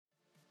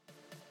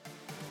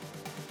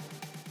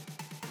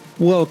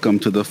Welcome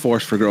to the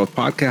Force for Growth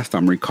podcast.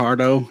 I'm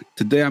Ricardo.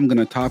 Today I'm going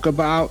to talk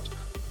about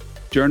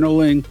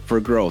journaling for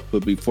growth.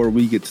 But before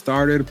we get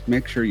started,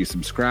 make sure you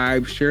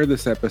subscribe, share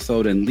this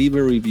episode, and leave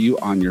a review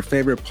on your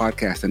favorite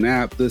podcasting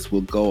app. This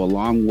will go a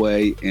long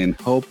way in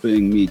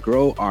helping me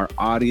grow our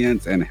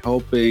audience and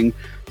helping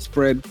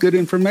spread good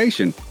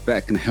information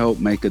that can help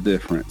make a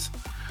difference.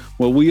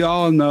 Well, we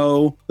all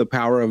know the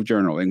power of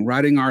journaling,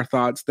 writing our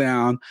thoughts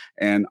down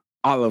and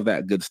all of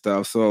that good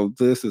stuff. So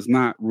this is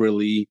not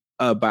really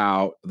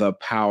about the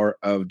power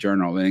of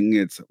journaling.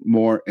 It's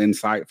more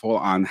insightful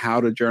on how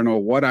to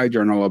journal, what I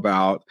journal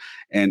about,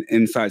 and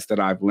insights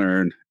that I've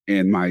learned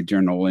in my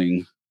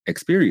journaling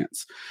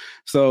experience.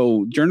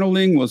 So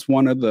journaling was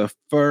one of the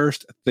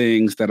first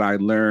things that I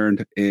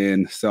learned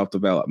in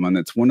self-development.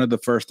 It's one of the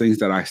first things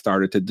that I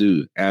started to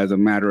do. As a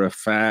matter of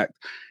fact,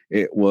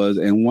 it was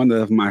in one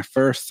of my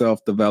first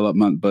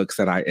self-development books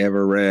that I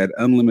ever read,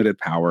 Unlimited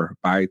Power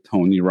by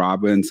Tony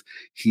Robbins.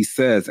 He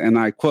says, and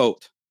I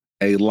quote,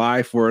 "A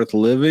life worth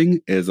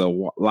living is a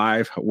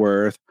life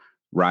worth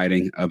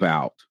writing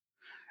about."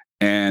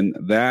 And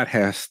that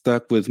has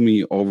stuck with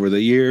me over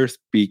the years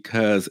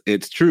because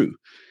it's true.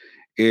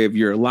 If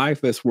your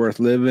life is worth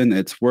living,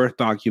 it's worth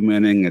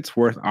documenting, it's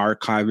worth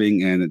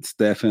archiving, and it's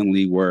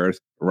definitely worth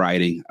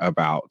writing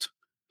about.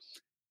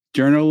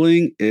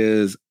 Journaling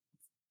is,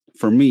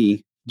 for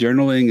me,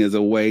 journaling is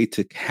a way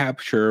to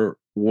capture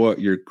what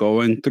you're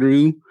going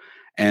through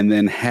and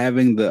then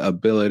having the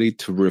ability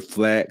to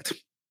reflect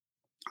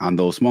on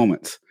those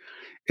moments.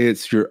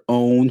 It's your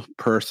own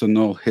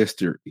personal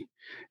history.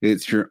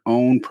 It's your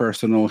own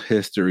personal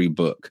history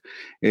book.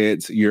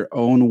 It's your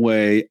own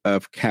way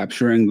of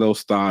capturing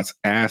those thoughts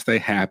as they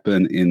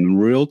happen in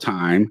real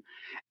time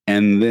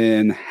and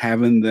then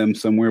having them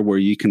somewhere where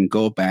you can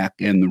go back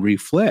and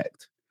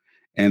reflect.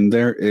 And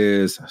there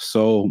is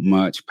so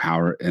much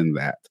power in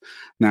that.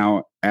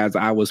 Now, as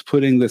I was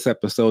putting this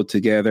episode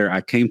together,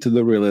 I came to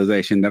the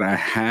realization that I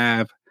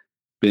have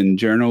been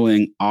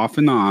journaling off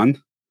and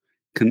on.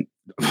 It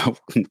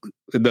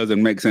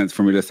doesn't make sense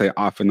for me to say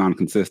off and on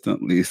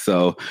consistently.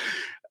 So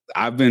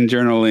I've been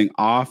journaling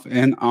off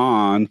and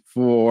on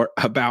for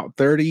about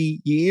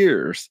 30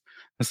 years.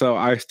 So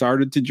I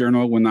started to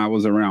journal when I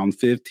was around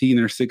 15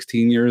 or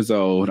 16 years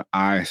old.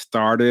 I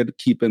started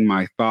keeping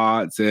my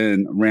thoughts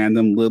and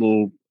random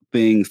little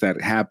things that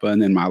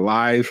happen in my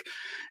life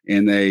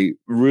in a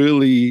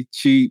really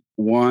cheap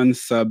one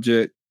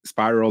subject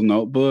spiral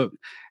notebook.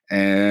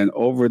 And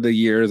over the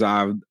years,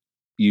 I've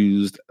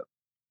used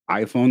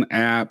iPhone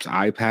apps,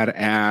 iPad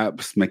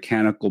apps,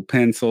 mechanical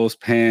pencils,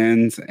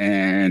 pens,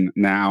 and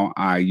now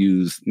I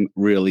use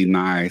really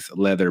nice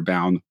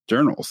leather-bound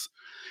journals.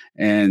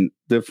 And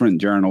different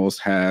journals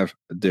have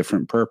a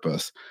different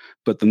purpose.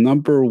 But the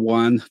number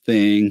one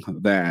thing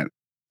that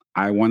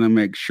I want to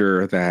make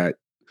sure that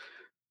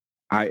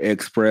I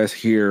express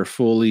here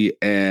fully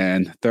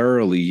and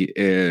thoroughly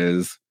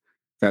is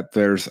that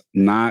there's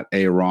not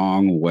a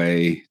wrong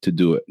way to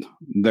do it.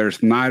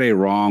 There's not a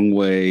wrong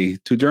way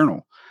to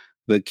journal.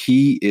 The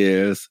key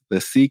is,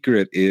 the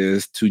secret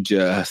is to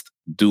just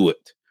do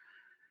it.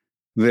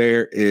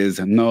 There is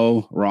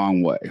no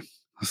wrong way.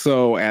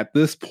 So at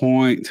this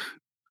point,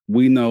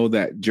 we know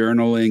that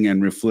journaling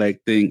and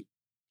reflecting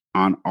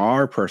on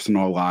our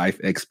personal life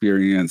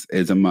experience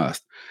is a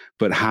must.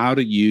 But how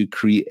do you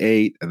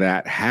create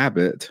that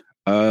habit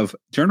of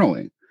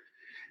journaling?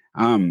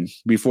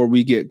 Before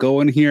we get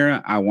going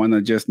here, I want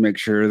to just make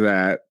sure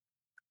that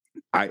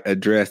I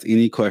address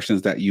any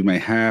questions that you may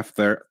have,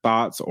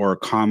 thoughts or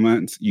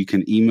comments. You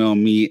can email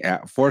me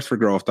at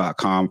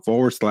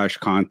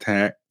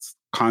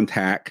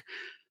forceforgrowth.com/contact.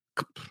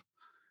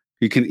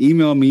 You can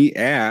email me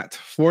at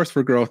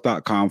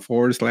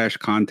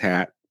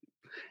forceforgrowth.com/contact.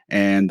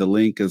 And the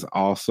link is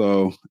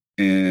also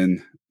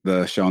in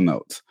the show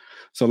notes.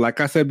 So like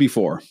I said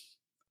before,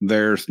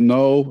 there's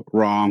no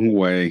wrong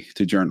way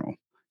to journal.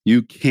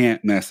 You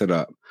can't mess it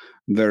up.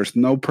 There's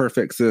no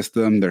perfect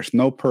system. There's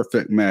no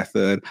perfect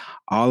method.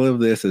 All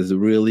of this is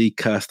really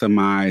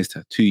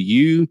customized to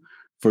you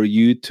for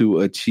you to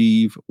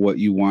achieve what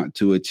you want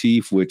to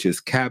achieve, which is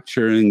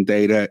capturing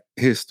data,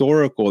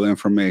 historical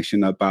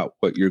information about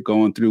what you're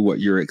going through, what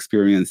you're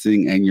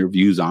experiencing, and your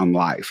views on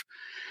life.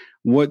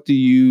 What do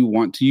you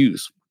want to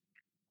use?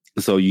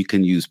 So you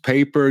can use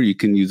paper. You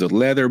can use a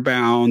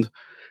leather-bound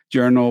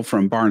journal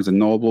from Barnes &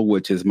 Noble,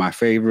 which is my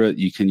favorite.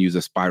 You can use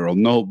a spiral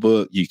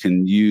notebook. You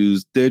can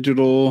use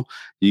digital.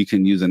 You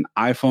can use an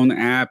iPhone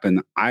app,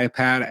 an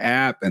iPad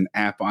app, an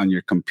app on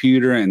your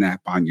computer, an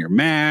app on your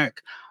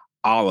Mac,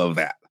 all of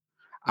that.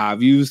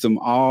 I've used them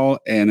all.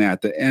 And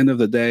at the end of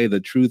the day, the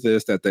truth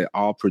is that they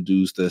all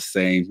produce the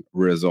same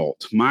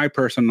result. My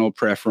personal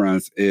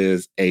preference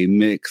is a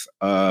mix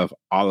of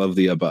all of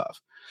the above.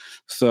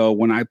 So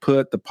when I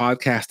put the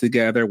podcast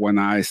together, when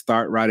I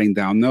start writing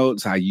down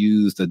notes, I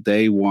use the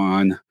day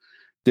one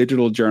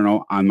digital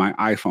journal on my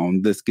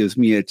iPhone. This gives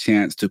me a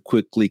chance to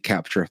quickly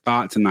capture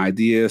thoughts and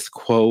ideas,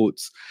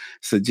 quotes,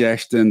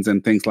 suggestions,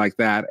 and things like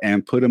that,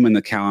 and put them in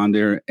the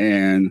calendar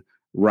and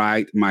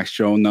write my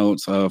show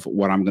notes of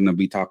what I'm going to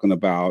be talking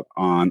about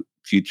on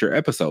future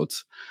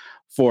episodes.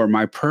 For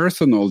my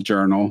personal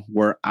journal,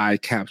 where I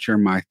capture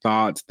my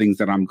thoughts, things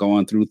that I'm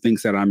going through,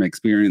 things that I'm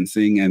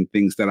experiencing, and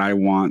things that I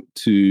want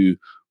to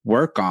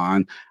work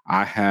on,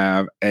 I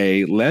have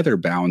a leather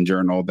bound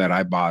journal that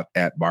I bought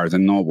at Barnes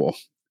and Noble.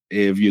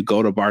 If you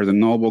go to Barnes and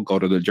Noble, go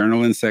to the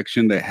journaling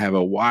section. They have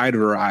a wide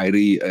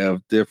variety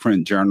of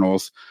different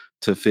journals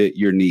to fit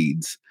your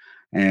needs.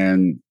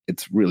 And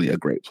it's really a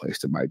great place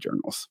to buy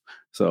journals.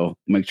 So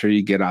make sure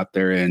you get out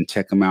there and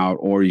check them out,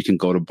 or you can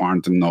go to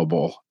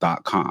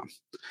barnesandnoble.com.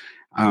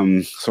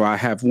 So I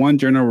have one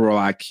journal where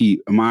I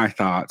keep my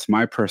thoughts,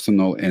 my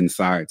personal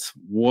insights,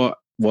 what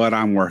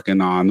I'm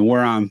working on,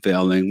 where I'm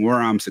failing,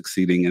 where I'm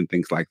succeeding, and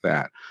things like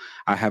that.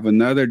 I have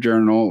another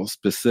journal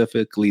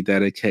specifically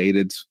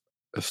dedicated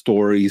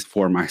stories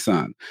for my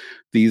son.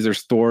 These are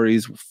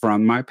stories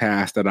from my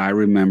past that I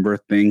remember,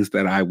 things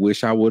that I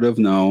wish I would have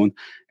known,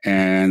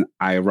 and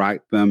I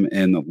write them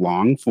in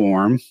long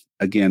form.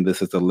 Again,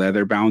 this is a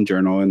leather-bound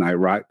journal, and I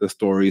write the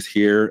stories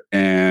here,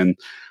 and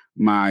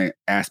my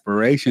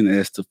aspiration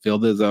is to fill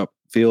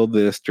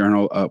this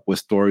journal up with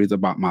stories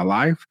about my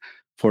life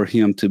for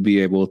him to be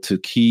able to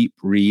keep,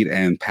 read,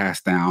 and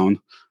pass down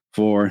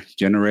for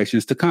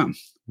generations to come.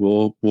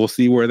 We'll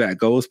see where that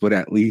goes, but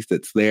at least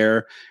it's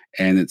there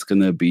and it's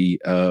going to be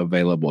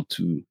available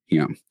to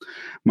him.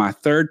 My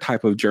third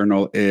type of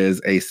journal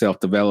is a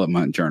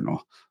self-development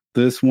journal.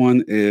 This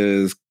one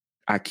is,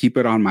 I keep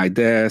it on my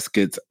desk.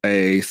 It's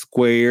a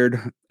squared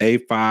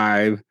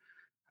A5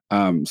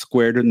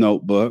 squared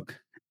notebook.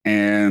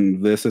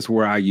 And this is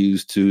where I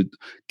use to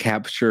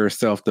capture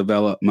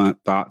self-development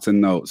thoughts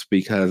and notes,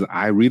 because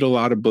I read a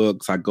lot of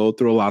books. I go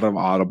through a lot of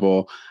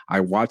Audible.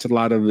 I watch a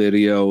lot of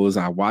videos.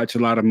 I watch a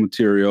lot of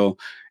material,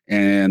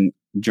 and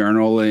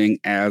journaling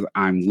as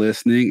I'm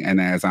listening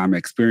and as I'm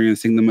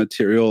experiencing the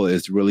material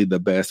is really the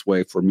best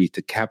way for me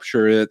to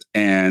capture it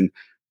and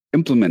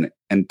implement it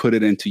and put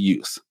it into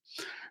use.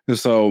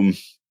 So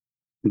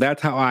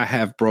that's how I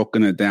have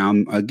broken it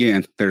down.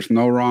 Again, there's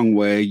no wrong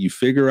way. You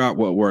figure out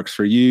what works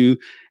for you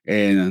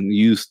and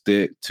you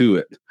stick to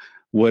it.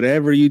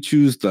 Whatever you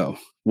choose, though,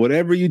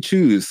 whatever you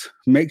choose,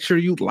 make sure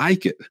you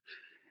like it.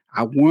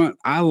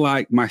 I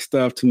like my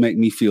stuff to make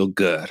me feel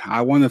good.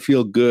 I want to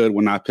feel good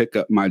when I pick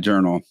up my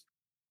journal.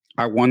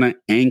 I want to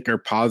anchor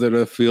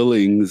positive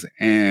feelings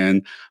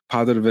and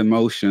positive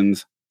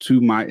emotions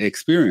to my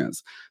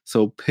experience.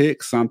 So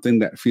pick something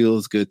that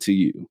feels good to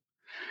you.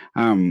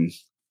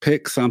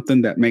 Pick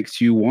something that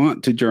makes you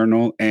want to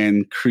journal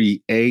and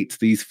create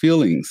these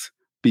feelings,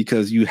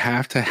 because you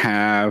have to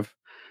have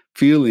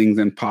feelings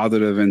and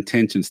positive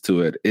intentions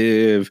to it.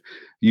 If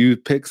you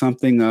pick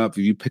something up, if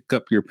you pick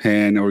up your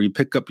pen or you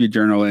pick up your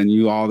journal and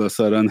you all of a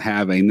sudden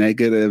have a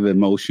negative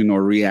emotion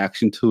or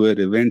reaction to it,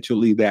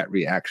 eventually that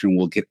reaction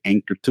will get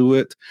anchored to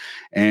it,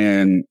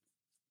 and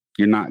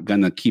you're not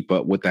going to keep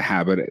up with the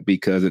habit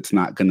because it's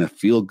not going to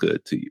feel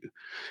good to you.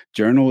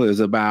 Journaling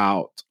is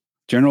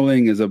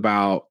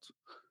about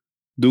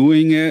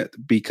doing it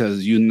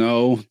because you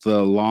know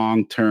the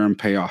long-term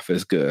payoff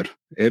is good.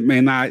 It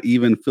may not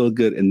even feel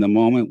good in the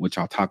moment, which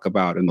I'll talk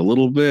about in a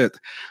little bit,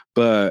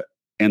 but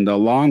in the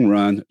long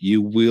run,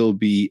 you will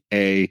be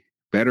a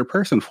better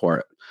person for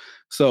it.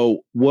 So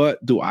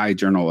what do I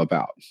journal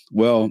about?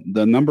 Well,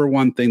 the number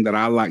one thing that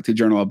I like to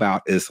journal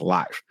about is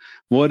life.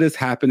 What is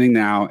happening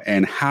now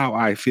and how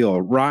I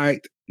feel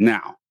right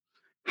now.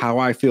 How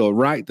I feel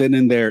right then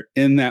and there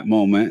in that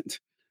moment.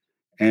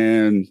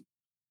 And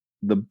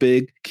the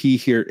big key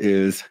here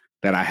is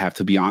that I have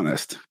to be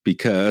honest,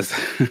 because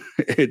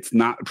it's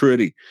not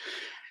pretty.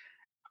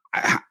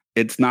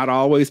 It's not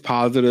always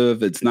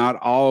positive. It's not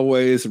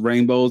always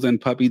rainbows and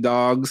puppy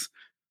dogs,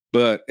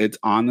 but it's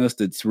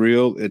honest. It's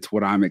real. It's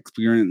what I'm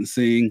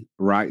experiencing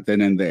right then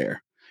and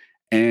there.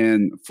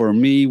 And for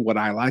me, what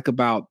I like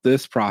about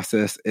this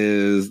process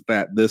is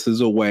that this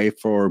is a way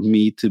for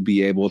me to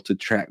be able to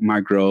track my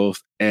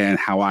growth and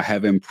how I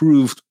have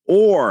improved,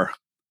 or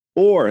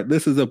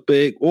this is a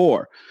big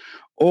or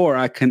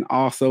I can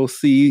also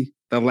see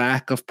the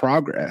lack of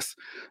progress.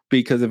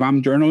 Because if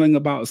I'm journaling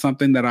about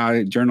something that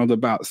I journaled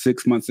about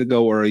 6 months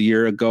ago or a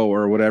year ago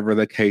or whatever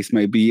the case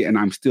may be, and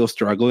I'm still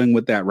struggling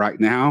with that right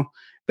now,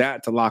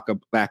 that's a lack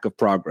of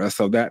progress.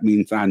 So that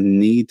means I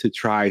need to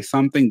try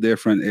something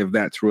different if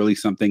that's really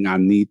something I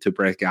need to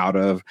break out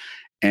of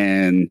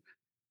and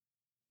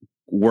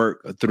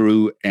work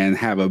through and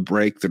have a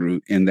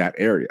breakthrough in that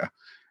area.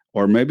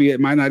 Or maybe it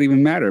might not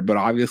even matter, but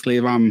obviously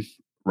if I'm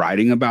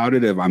writing about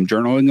it, if I'm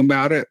journaling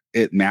about it,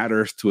 it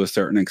matters to a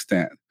certain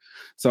extent.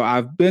 So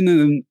I've been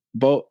in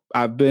both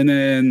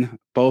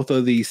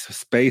of these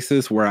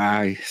spaces where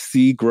I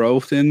see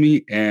growth in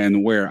me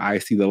and where I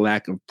see the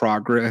lack of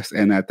progress.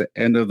 And at the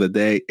end of the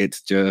day,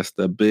 it's just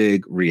a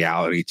big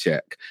reality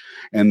check.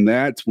 And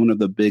that's one of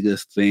the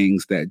biggest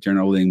things that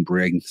journaling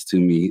brings to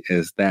me,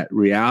 is that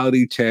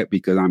reality check,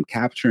 because I'm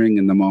capturing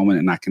in the moment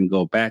and I can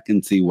go back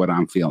and see what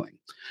I'm feeling.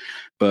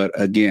 But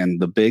again,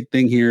 the big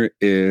thing here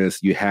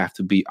is you have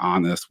to be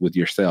honest with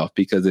yourself,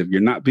 because if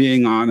you're not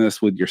being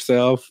honest with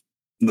yourself,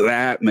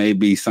 that may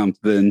be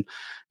something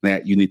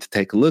that you need to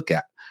take a look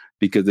at.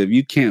 Because if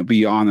you can't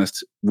be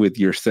honest with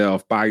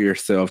yourself, by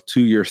yourself,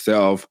 to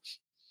yourself,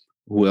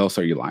 who else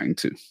are you lying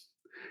to?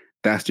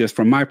 That's just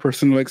from my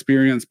personal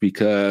experience,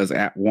 because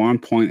at one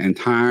point in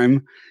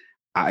time,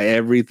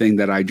 everything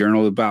that I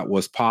journaled about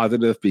was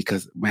positive,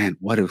 because, man,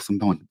 what if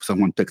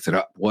someone picks it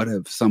up? What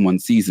if someone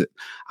sees it?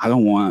 I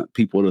don't want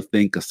people to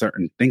think a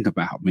certain thing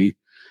about me,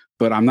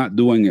 but I'm not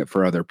doing it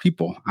for other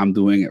people. I'm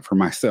doing it for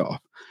myself.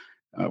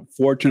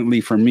 Fortunately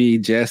for me,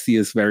 Jessie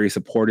is very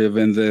supportive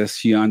in this.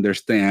 She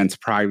understands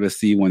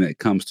privacy when it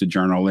comes to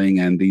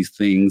journaling and these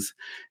things.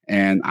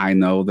 And I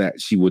know that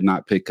she would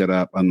not pick it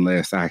up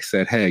unless I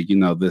said, hey,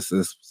 this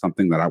is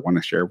something that I want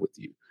to share with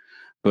you.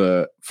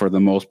 But for the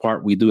most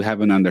part, we do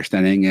have an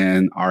understanding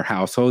in our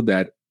household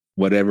that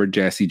whatever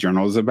Jessie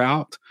journals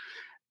about,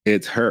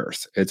 it's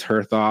hers. It's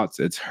her thoughts.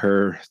 It's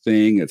her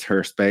thing. It's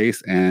her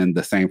space. And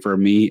the same for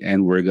me.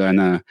 And we're going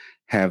to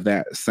have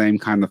that same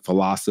kind of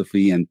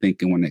philosophy and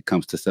thinking when it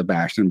comes to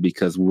Sebastian,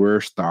 because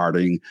we're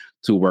starting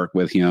to work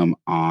with him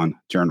on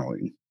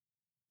journaling.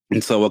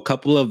 And so a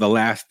couple of the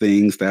last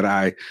things that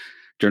I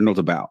journaled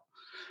about.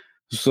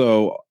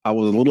 So I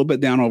was a little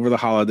bit down over the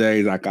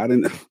holidays. I got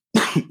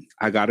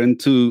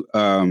into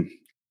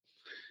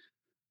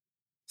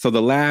so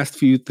the last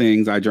few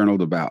things I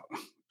journaled about,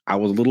 I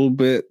was a little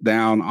bit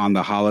down on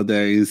the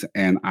holidays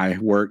and I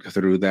worked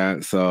through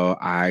that. So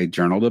I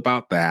journaled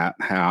about that,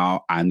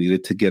 how I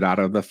needed to get out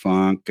of the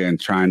funk and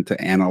trying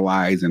to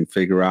analyze and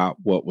figure out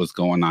what was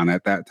going on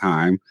at that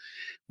time.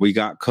 We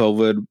got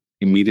COVID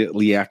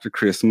immediately after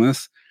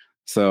Christmas.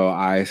 So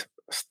I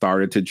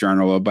started to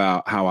journal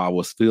about how I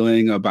was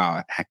feeling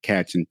about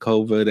catching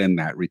COVID and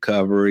that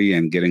recovery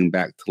and getting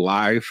back to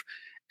life.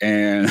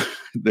 And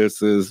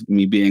this is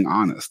me being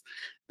honest.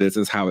 This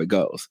is how it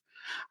goes.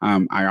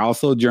 I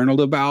also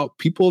journaled about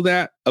people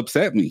that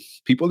upset me,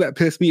 people that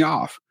pissed me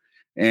off.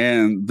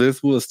 And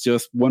this was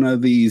just one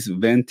of these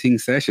venting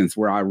sessions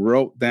where I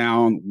wrote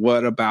down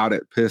what about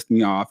it pissed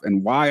me off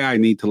and why I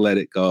need to let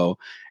it go,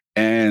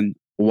 and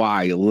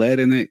why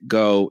letting it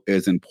go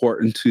is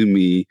important to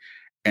me,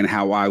 and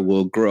how I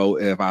will grow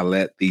if I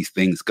let these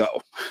things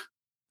go.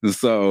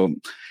 So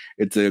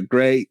it's a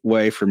great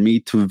way for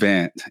me to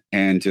vent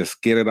and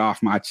just get it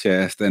off my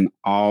chest, and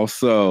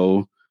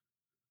also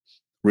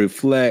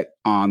reflect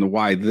on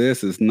why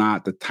this is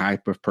not the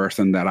type of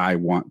person that I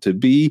want to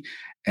be,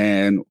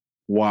 and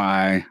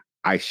why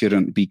I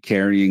shouldn't be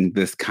carrying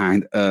this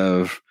kind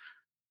of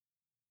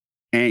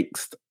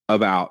angst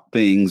about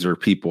things or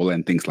people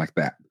and things like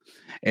that.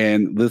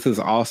 And this is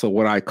also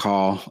what I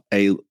call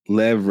a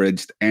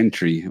leveraged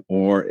entry,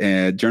 or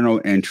a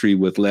journal entry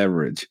with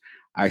leverage.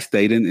 I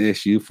state an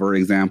issue, for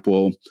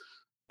example,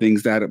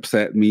 things that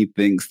upset me,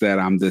 things that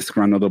I'm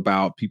disgruntled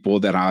about, people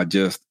that I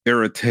just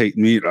irritate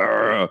me,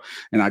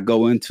 and I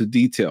go into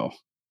detail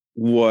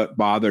what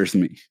bothers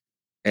me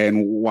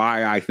and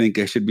why I think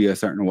it should be a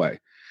certain way.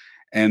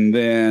 And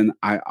then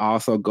I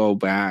also go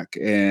back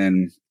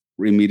and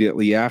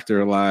immediately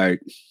after,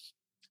 like,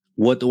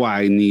 what do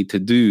I need to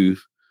do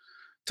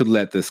to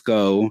let this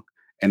go?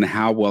 And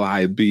how will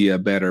I be a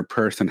better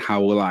person?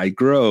 How will I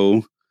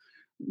grow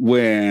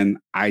when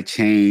I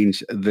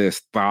change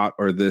this thought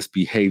or this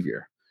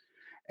behavior?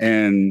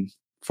 And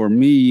for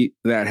me,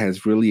 that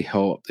has really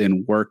helped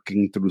in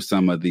working through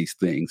some of these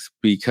things,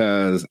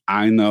 because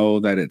I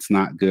know that it's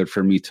not good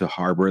for me to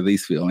harbor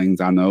these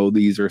feelings. I know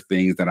these are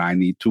things that I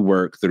need to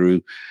work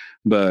through.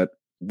 But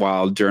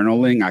while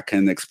journaling, I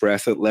can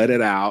express it, let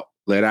out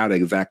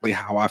exactly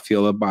how I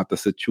feel about the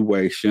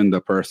situation,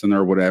 the person,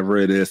 or whatever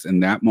it is in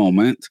that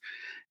moment.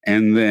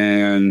 And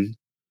then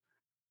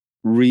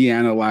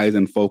reanalyze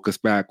and focus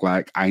back,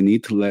 like, I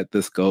need to let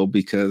this go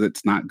because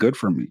it's not good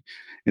for me.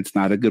 It's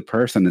not a good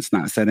person. It's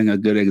not setting a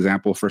good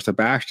example for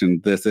Sebastian.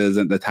 This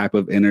isn't the type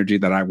of energy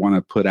that I want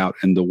to put out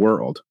in the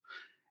world.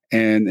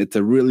 And it's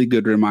a really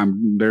good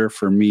reminder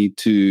for me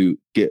to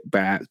get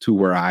back to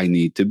where I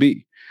need to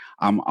be.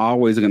 I'm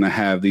always going to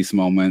have these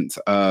moments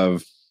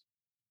of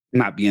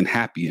not being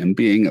happy and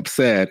being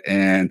upset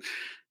and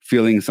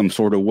feeling some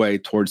sort of way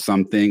towards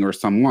something or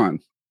someone.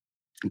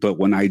 But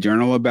when I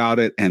journal about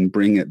it and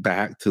bring it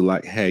back to,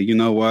 like, hey, you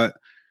know what?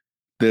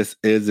 This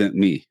isn't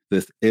me.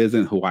 This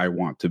isn't who I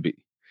want to be.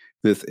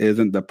 This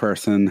isn't the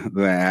person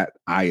that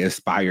I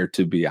aspire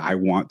to be. I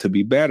want to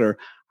be better.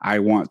 I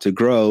want to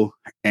grow.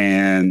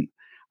 And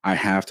I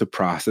have to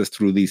process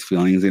through these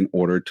feelings in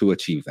order to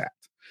achieve that.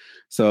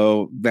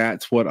 So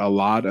that's what a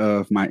lot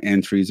of my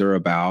entries are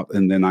about.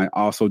 And then I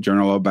also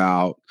journal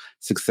about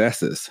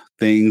successes,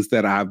 things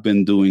that I've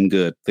been doing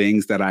good,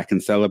 things that I can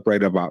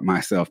celebrate about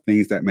myself,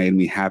 things that made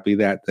me happy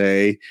that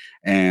day,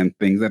 and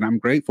things that I'm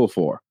grateful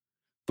for.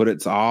 But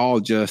it's all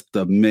just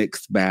the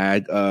mixed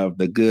bag of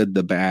the good,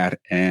 the bad,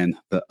 and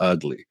the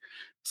ugly.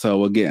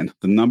 So again,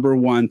 the number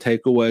one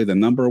takeaway, the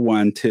number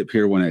one tip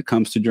here when it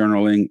comes to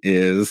journaling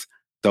is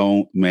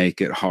don't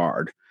make it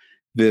hard.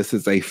 This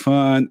is a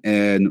fun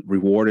and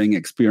rewarding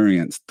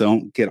experience.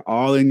 Don't get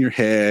all in your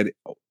head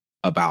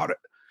about it.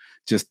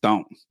 Just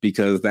don't,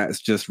 because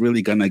that's just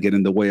really going to get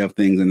in the way of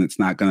things, and it's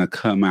not going to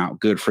come out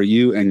good for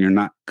you. And you're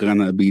not going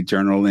to be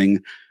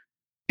journaling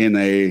in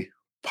a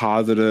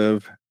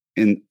positive,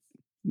 in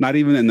not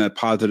even in a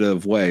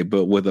positive way,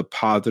 but with a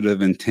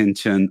positive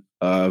intention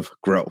of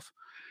growth.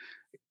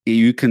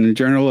 You can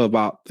journal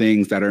about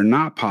things that are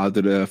not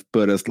positive,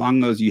 but as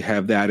long as you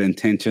have that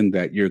intention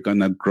that you're going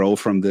to grow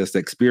from this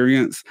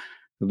experience,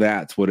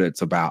 that's what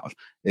it's about.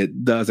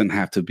 It doesn't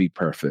have to be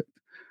perfect.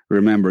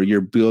 Remember,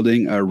 you're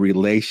building a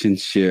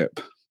relationship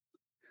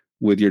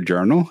with your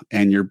journal,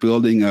 and you're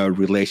building a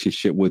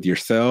relationship with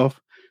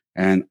yourself.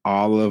 And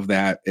all of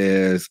that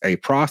is a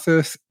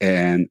process,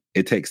 and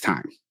it takes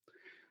time.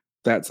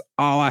 That's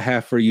all I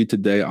have for you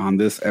today on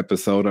this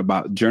episode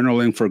about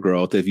journaling for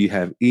growth. If you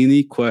have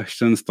any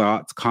questions,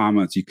 thoughts,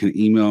 comments, you can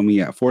email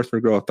me at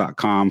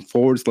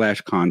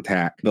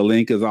forceforgrowth.com/contact. The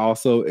link is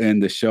also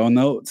in the show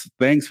notes.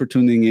 Thanks for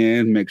tuning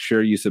in. Make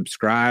sure you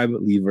subscribe,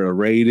 leave a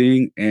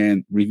rating,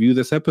 and review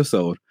this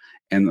episode.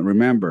 And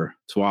remember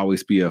to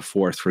always be a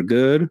force for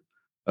good,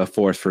 a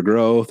force for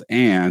growth,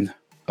 and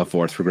a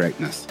force for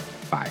greatness.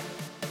 Bye.